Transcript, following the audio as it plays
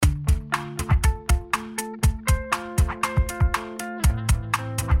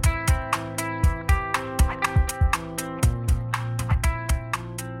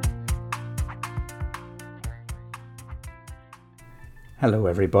Hello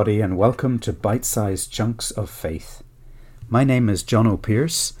everybody and welcome to Bite-Sized Chunks of Faith. My name is John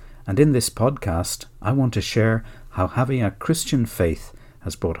O'Pearce, and in this podcast I want to share how having a Christian faith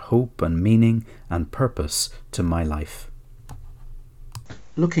has brought hope and meaning and purpose to my life.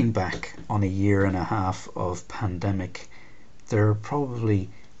 Looking back on a year and a half of pandemic, there are probably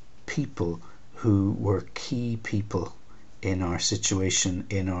people who were key people in our situation,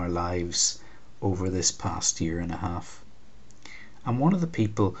 in our lives over this past year and a half. And one of the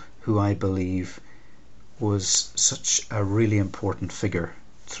people who I believe was such a really important figure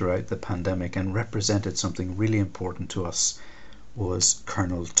throughout the pandemic and represented something really important to us was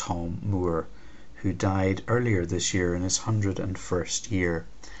Colonel Tom Moore, who died earlier this year in his 101st year.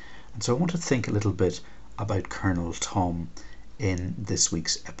 And so I want to think a little bit about Colonel Tom in this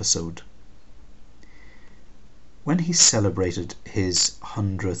week's episode. When he celebrated his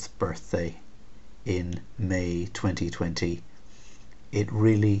 100th birthday in May 2020, it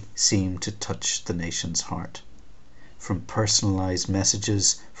really seemed to touch the nation's heart. From personalised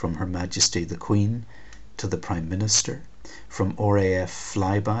messages from Her Majesty the Queen to the Prime Minister, from RAF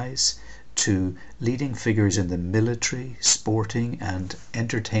flybys to leading figures in the military, sporting and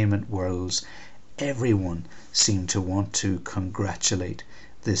entertainment worlds, everyone seemed to want to congratulate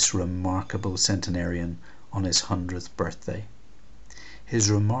this remarkable centenarian on his 100th birthday. His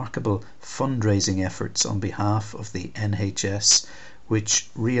remarkable fundraising efforts on behalf of the NHS, which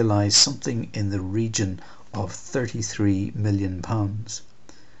realised something in the region of £33 million,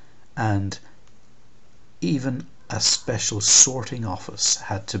 and even a special sorting office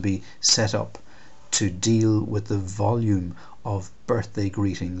had to be set up to deal with the volume of birthday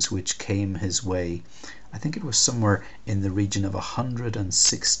greetings which came his way. I think it was somewhere in the region of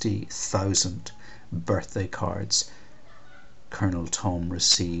 160,000 birthday cards Colonel Tom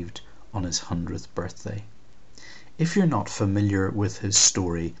received on his 100th birthday. If you're not familiar with his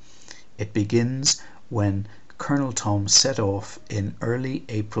story, it begins when Colonel Tom set off in early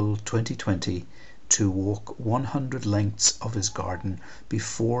April 2020 to walk 100 lengths of his garden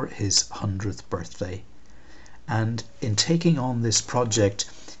before his 100th birthday. And in taking on this project,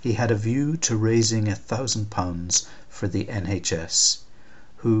 he had a view to raising £1,000 for the NHS,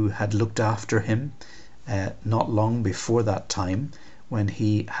 who had looked after him not long before that time when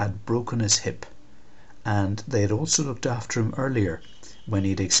he had broken his hip. And they had also looked after him earlier when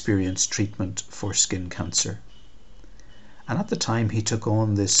he'd experienced treatment for skin cancer. And at the time he took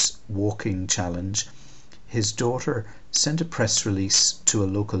on this walking challenge, his daughter sent a press release to a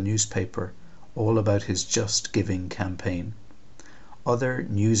local newspaper all about his Just Giving campaign. Other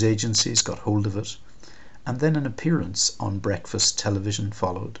news agencies got hold of it, and then an appearance on breakfast television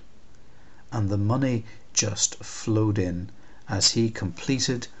followed. And the money just flowed in as he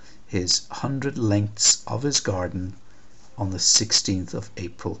completed his 100 lengths of his garden on the 16th of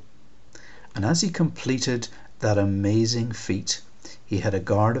April. And as he completed that amazing feat, he had a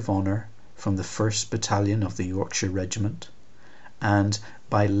guard of honour from the 1st Battalion of the Yorkshire Regiment, and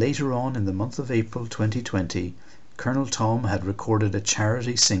by later on in the month of April 2020, Colonel Tom had recorded a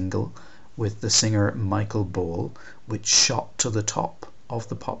charity single with the singer Michael Ball, which shot to the top of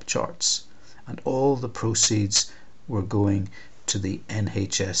the pop charts, and all the proceeds were going to the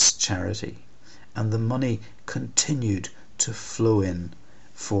NHS charity, and the money continued to flow in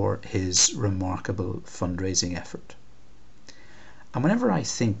for his remarkable fundraising effort. And whenever I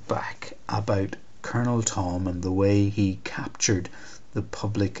think back about Colonel Tom and the way he captured the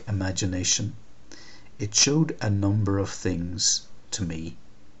public imagination, it showed a number of things to me.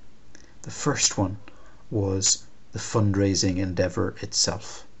 The first one was the fundraising endeavour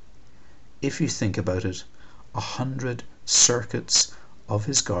itself. If you think about it, 100 circuits of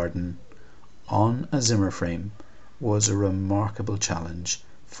his garden on a Zimmer frame was a remarkable challenge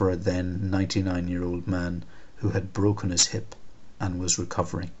for a then 99-year-old man who had broken his hip and was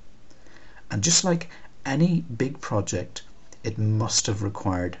recovering. And just like any big project, it must have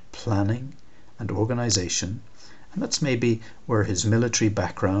required planning and organisation, and that's maybe where his military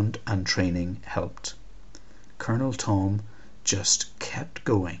background and training helped. Colonel Tom just kept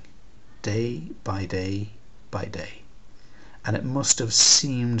going, day by day by day. And it must have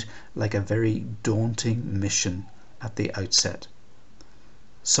seemed like a very daunting mission at the outset.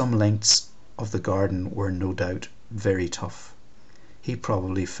 Some lengths of the garden were no doubt very tough. He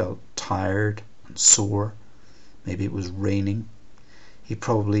probably felt tired and sore. Maybe it was raining. He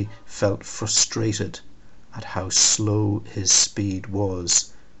probably felt frustrated at how slow his speed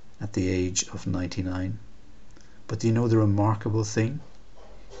was at the age of 99. But do you know the remarkable thing?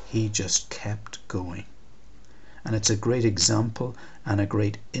 He just kept going. And it's a great example and a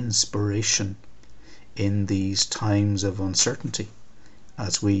great inspiration in these times of uncertainty,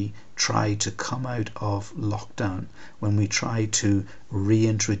 as we try to come out of lockdown, when we try to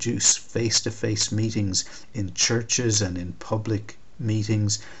reintroduce face-to-face meetings in churches and in public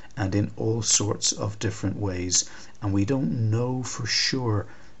meetings and in all sorts of different ways, and we don't know for sure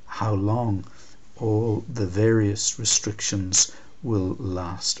how long all the various restrictions will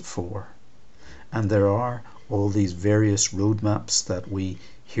last for. And there are all these various roadmaps that we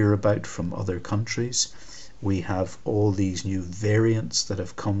hear about from other countries. We have all these new variants that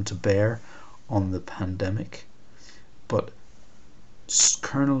have come to bear on the pandemic. But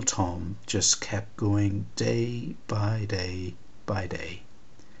Colonel Tom just kept going day by day by day,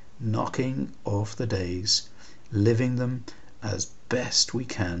 knocking off the days, living them as best we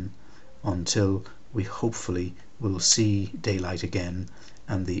can until we hopefully will see daylight again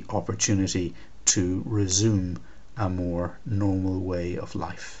and the opportunity to resume a more normal way of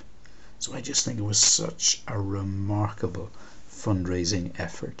life. So I just think it was such a remarkable fundraising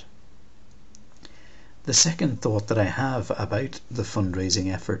effort. The second thought that I have about the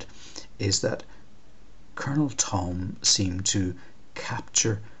fundraising effort is that Colonel Tom seemed to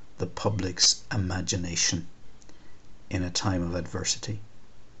capture the public's imagination in a time of adversity.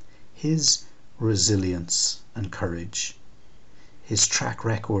 His resilience and courage, his track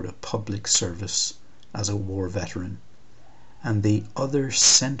record of public service as a war veteran, and the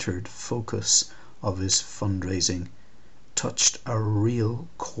other-centered focus of his fundraising touched a real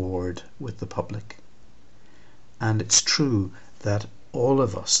chord with the public. And it's true that all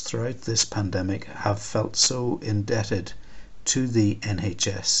of us throughout this pandemic have felt so indebted to the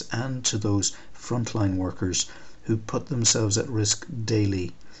NHS and to those frontline workers who put themselves at risk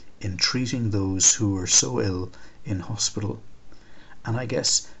daily in treating those who were so ill in hospital. And I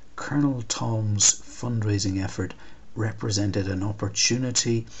guess Colonel Tom's fundraising effort represented an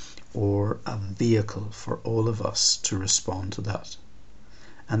opportunity or a vehicle for all of us to respond to that.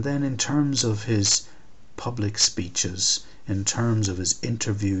 And then in terms of his public speeches, in terms of his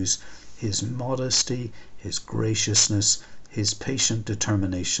interviews, his modesty, his graciousness, his patient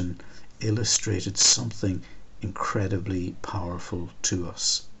determination illustrated something incredibly powerful to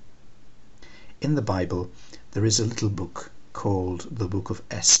us. In the Bible, there is a little book called the Book of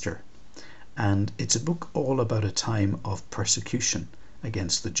Esther, and it's a book all about a time of persecution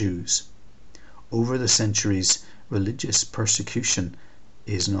against the Jews. Over the centuries, religious persecution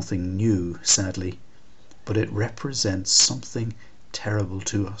is nothing new, sadly, but it represents something terrible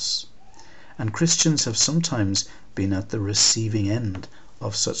to us. And Christians have sometimes been at the receiving end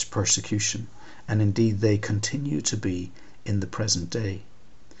of such persecution, and indeed they continue to be in the present day.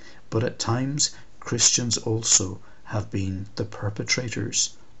 But at times, Christians also have been the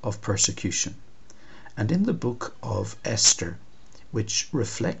perpetrators of persecution. And in the book of Esther, which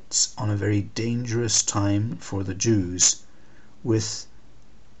reflects on a very dangerous time for the Jews, with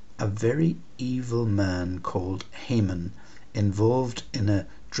a very evil man called Haman involved in a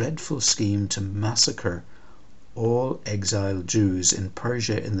dreadful scheme to massacre all exiled Jews in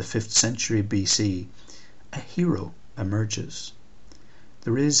Persia in the 5th century BC, a hero emerges.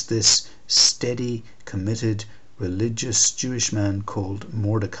 There is this steady, committed, religious Jewish man called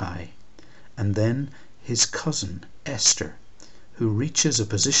Mordecai, and then his cousin Esther, who reaches a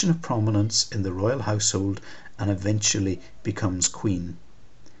position of prominence in the royal household and eventually becomes queen.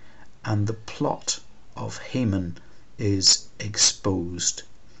 And the plot of Haman is exposed,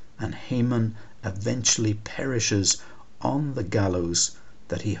 and Haman eventually perishes on the gallows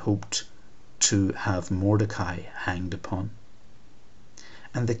that he hoped to have Mordecai hanged upon.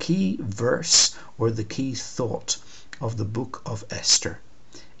 And the key verse or the key thought of the book of Esther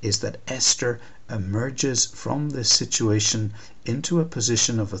is that Esther emerges from this situation into a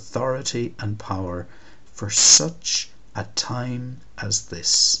position of authority and power for such a time as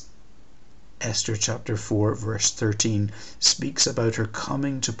this. Esther chapter 4 verse 13 speaks about her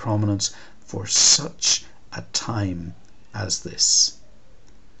coming to prominence for such a time as this.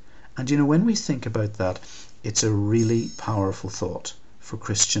 And when we think about that, it's a really powerful thought for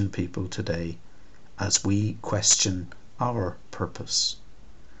Christian people today as we question our purpose.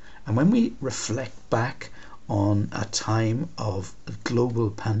 And when we reflect back on a time of a global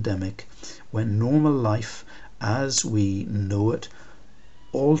pandemic, when normal life as we know it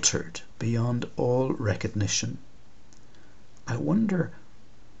altered beyond all recognition, I wonder,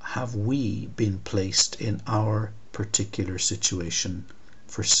 have we been placed in our particular situation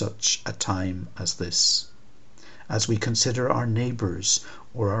for such a time as this? As we consider our neighbours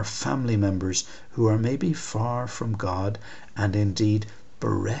or our family members who are maybe far from God and indeed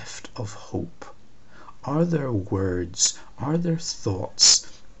bereft of hope, are there words, are there thoughts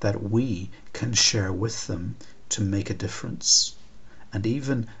that we can share with them to make a difference? And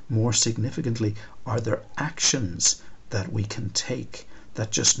even more significantly, are there actions that we can take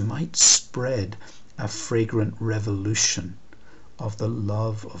that just might spread a fragrant revolution of the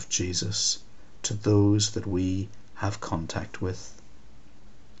love of Jesus to those that we have contact with?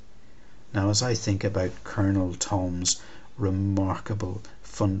 Now, as I think about Colonel Tom's remarkable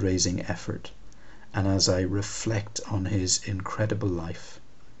fundraising effort, and as I reflect on his incredible life,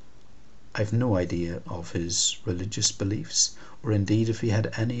 I've no idea of his religious beliefs, or indeed if he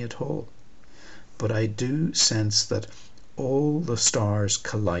had any at all. But I do sense that all the stars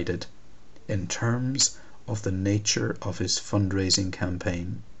collided in terms of the nature of his fundraising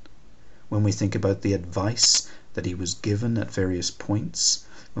campaign. When we think about the advice that he was given at various points,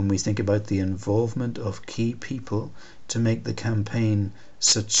 when we think about the involvement of key people to make the campaign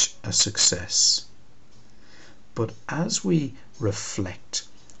such a success. But as we reflect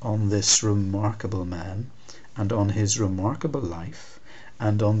on this remarkable man, and on his remarkable life,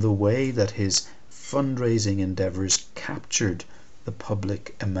 and on the way that his fundraising endeavours captured the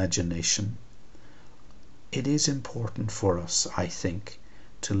public imagination, it is important for us, I think,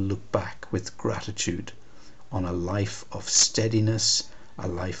 to look back with gratitude on a life of steadiness, a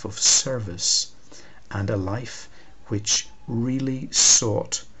life of service, and a life which really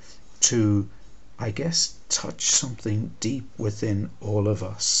sought to, I guess, touch something deep within all of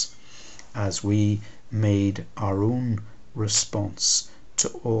us as we made our own response to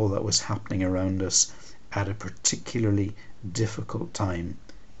all that was happening around us at a particularly difficult time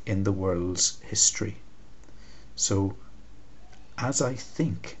in the world's history. So, as I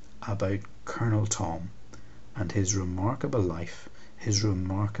think about Colonel Tom and his remarkable life, his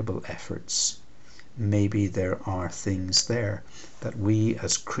remarkable efforts, maybe there are things there that we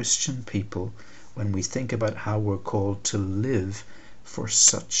as Christian people, when we think about how we're called to live for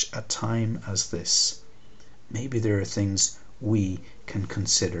such a time as this, maybe there are things we can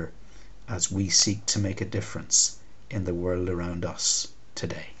consider as we seek to make a difference in the world around us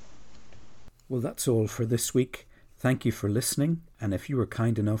today. Well, that's all for this week. Thank you for listening, and if you were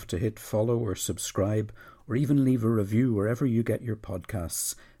kind enough to hit follow or subscribe, or even leave a review wherever you get your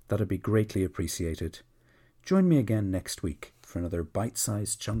podcasts, that'd be greatly appreciated. Join me again next week for another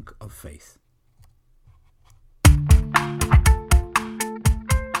bite-sized chunk of faith.